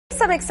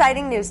some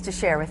exciting news to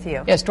share with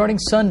you. Yeah, starting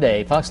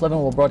Sunday, Fox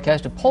 11 will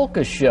broadcast a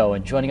Polka show,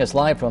 and joining us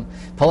live from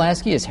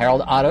Pulaski is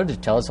Harold Otto to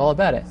tell us all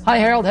about it. Hi,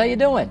 Harold. How you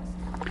doing?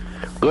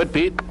 Good,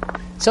 Pete.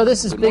 So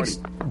this is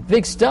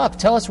big stuff.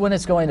 Tell us when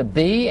it's going to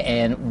be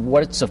and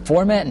what's the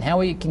format and how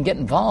we can get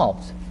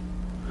involved.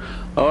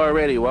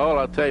 Alrighty, well,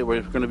 I'll tell you,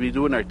 we're going to be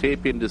doing our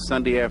taping this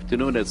Sunday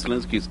afternoon at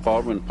Selinsky's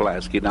Ballroom in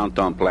Pulaski,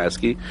 downtown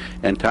Pulaski,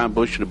 and Tom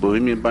Bush and the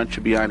Bohemian Bunch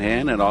will be on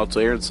hand, and also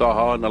Aaron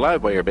Sawhall and the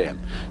Live Wire Band.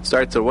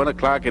 Starts at 1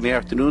 o'clock in the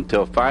afternoon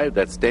till 5,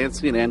 that's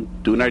dancing,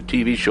 and doing our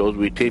TV shows.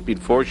 We're taping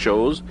 4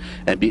 shows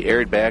and be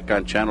aired back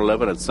on Channel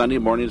 11 on Sunday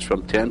mornings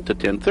from 10 to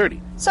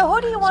 10:30. So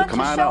who do you want to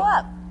show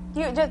out.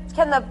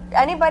 up?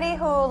 Anybody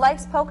who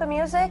likes polka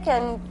music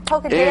and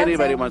polka dancing?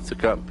 Anybody wants to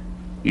come,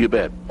 you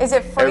bet. Is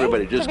it free?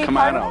 Everybody, just to be come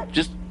part on of out. it?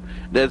 Just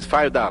That's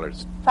 $5.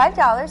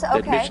 $5, okay.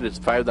 Admission is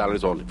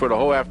 $5 only for the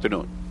whole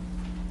afternoon.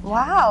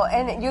 Wow,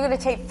 and you're going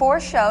to tape 4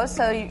 shows,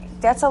 so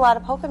that's a lot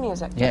of polka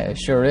music. Yeah, it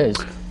sure is.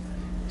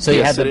 So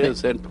yes, it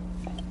is. And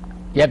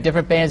you have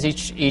different bands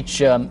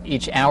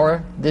each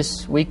hour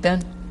this week,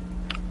 then?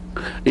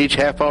 Each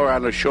half hour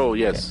on the show,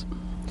 yes. Okay.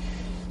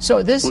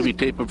 So we'll be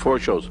taping 4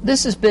 shows.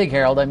 This is big,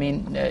 Harold. I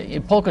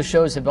mean, polka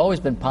shows have always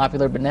been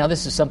popular, but now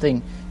this is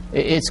something.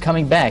 It's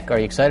coming back. Are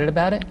you excited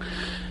about it?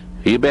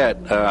 You bet.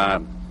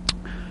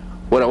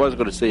 What I was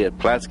going to say at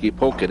Pulaski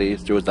Polka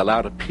Days, there was a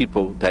lot of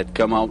people that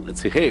come out and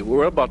say, hey,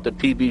 we're about the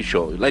TV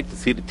show. We'd like to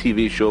see the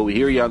TV show. We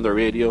hear you on the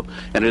radio,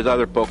 and there's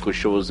other polka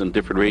shows and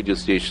different radio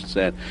stations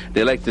that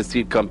they like to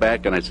see it come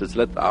back. And I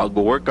said, I'll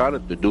go work on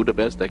it to do the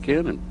best I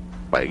can, and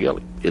by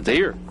golly, it's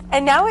here.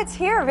 And now it's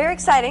here. Very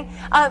exciting.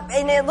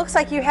 And it looks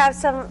like you have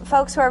some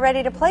folks who are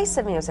ready to play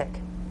some music.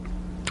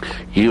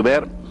 You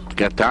bet.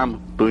 Got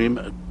Tom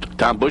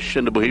Bush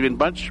and the Bohemian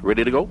Bunch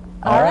ready to go.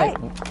 All right.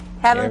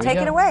 Have them take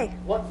it away.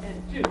 1 and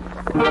 2.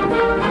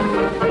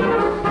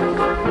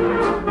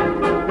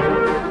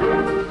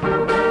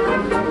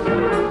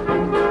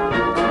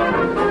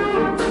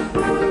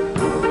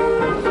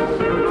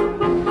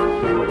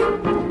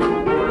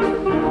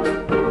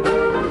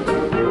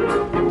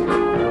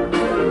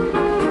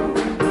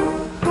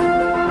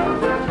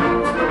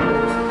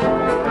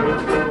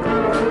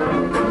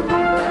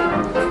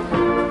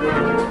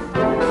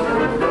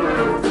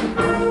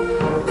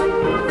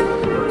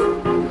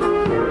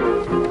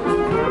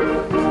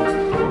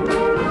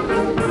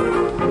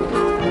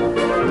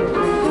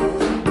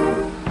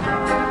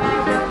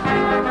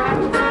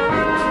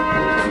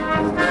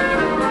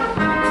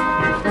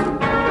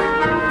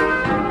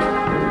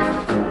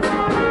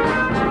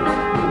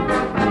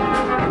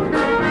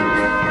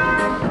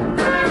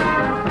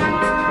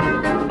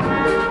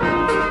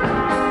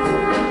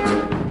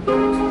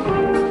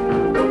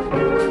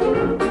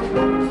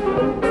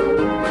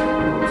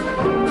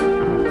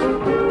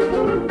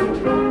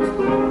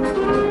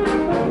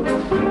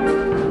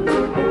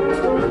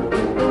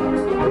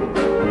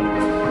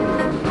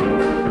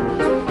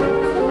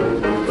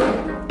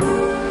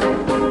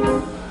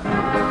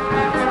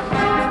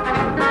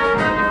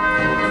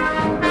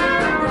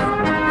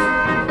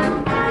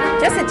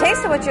 Just a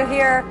taste of what you'll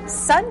hear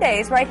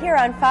Sundays right here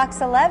on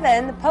Fox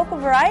 11. The Polka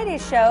Variety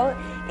Show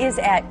is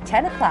at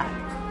 10 o'clock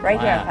right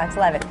here on Fox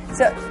 11.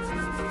 So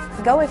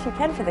go if you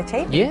can for the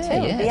taping, too.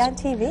 Yeah. Be on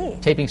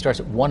TV. Taping starts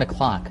at 1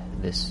 o'clock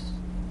this.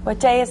 What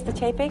day is the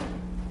taping?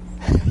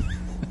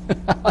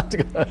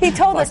 He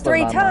told us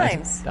 3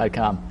 times.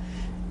 .com.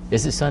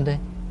 Is it Sunday?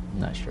 I'm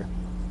not sure.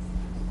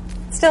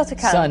 Still to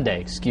come. Sunday,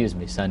 excuse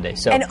me, Sunday.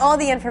 So, and all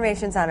the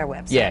information's on our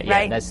website, yeah,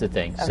 right? that's the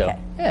thing. Okay. So,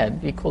 yeah,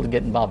 it'd be cool to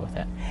get involved with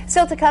that.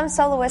 Still to come,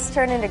 soloists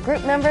turn into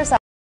group members.